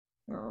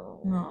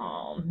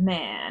Oh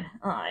man,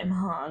 I'm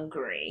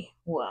hungry.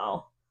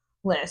 Well,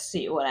 let's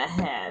see what I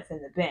have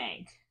in the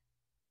bank.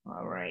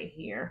 All right,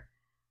 here.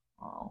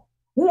 Oh,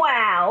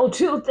 wow,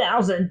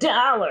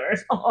 $2,000.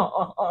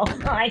 Oh,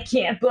 I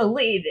can't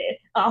believe it.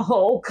 A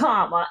whole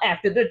comma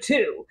after the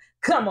two.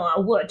 Come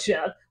on,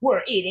 Woodchuck.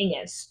 We're eating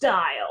in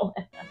style.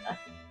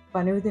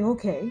 Find everything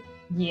okay?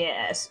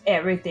 Yes,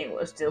 everything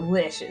was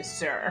delicious,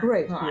 sir.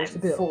 Great, I'm here's the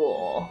bill.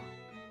 full.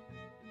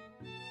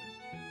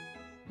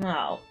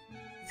 Oh,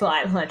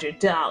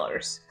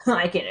 $500.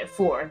 I can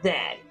afford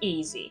that.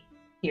 Easy.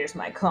 Here's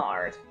my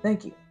card.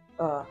 Thank you.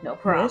 No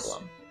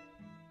problem.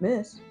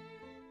 Miss,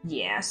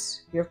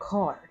 Yes. your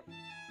card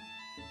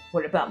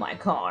What about my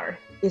card?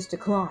 is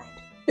declined.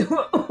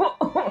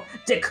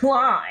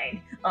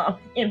 Decline.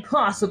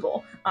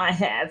 Impossible. I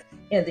have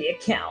in the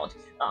account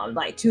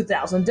like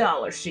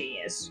 $2,000. She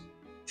is.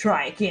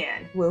 Try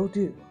again. Will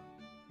do.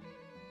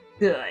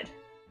 Good.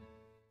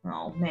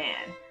 Oh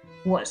man,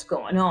 what's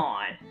going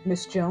on?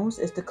 Miss Jones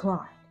is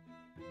declined.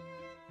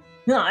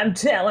 I'm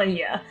telling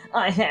you,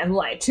 I have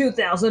like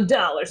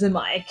 $2,000 in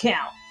my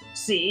account.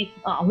 See?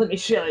 Let me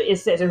show you. It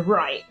says it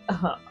right.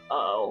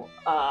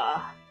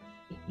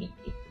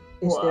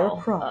 Is there a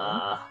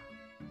problem?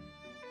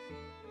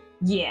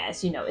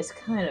 Yes, it's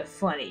kind of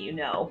funny,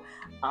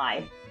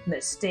 I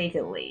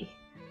mistakenly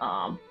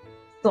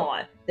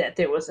thought that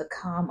there was a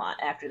comma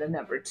after the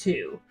number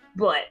 2,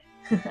 but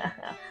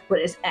but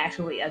it's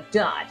actually a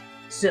dot.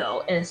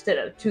 So instead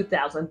of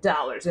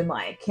 $2,000 in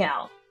my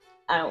account,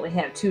 I only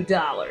have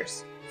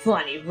 $2.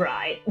 Funny,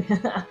 right?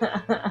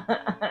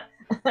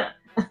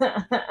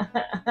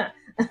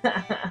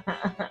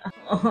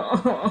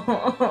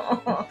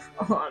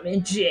 I'm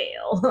in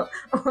jail.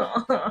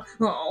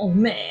 Oh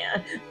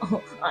man,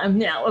 I'm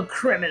now a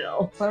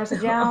criminal. Clarissa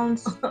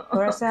Jones?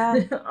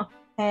 Clarissa?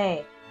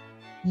 Hey,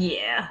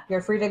 Yeah,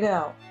 you're free to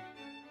go.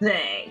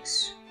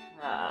 thanks.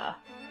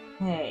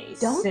 Hey,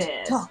 Don't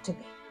sis. talk to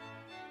me.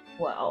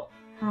 Well,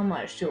 how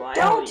much do I owe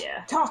Don't you?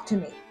 talk to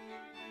me.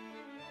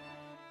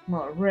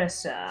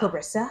 Clarissa.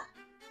 Clarissa,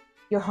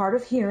 you're hard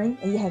of hearing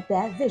and you have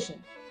bad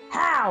vision.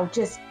 How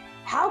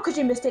could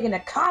you mistake a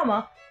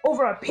comma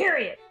over a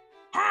period?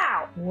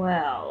 How?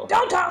 Well,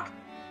 Don't talk!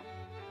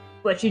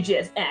 but you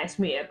just asked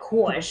me a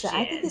question. Clarissa,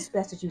 I think it's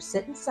best that you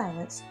sit in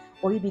silence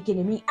or you'll be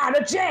getting me out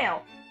of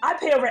jail. I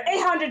paid over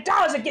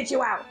 $800 to get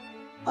you out.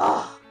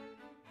 Oh.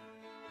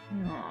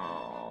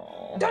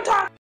 No. Don't talk!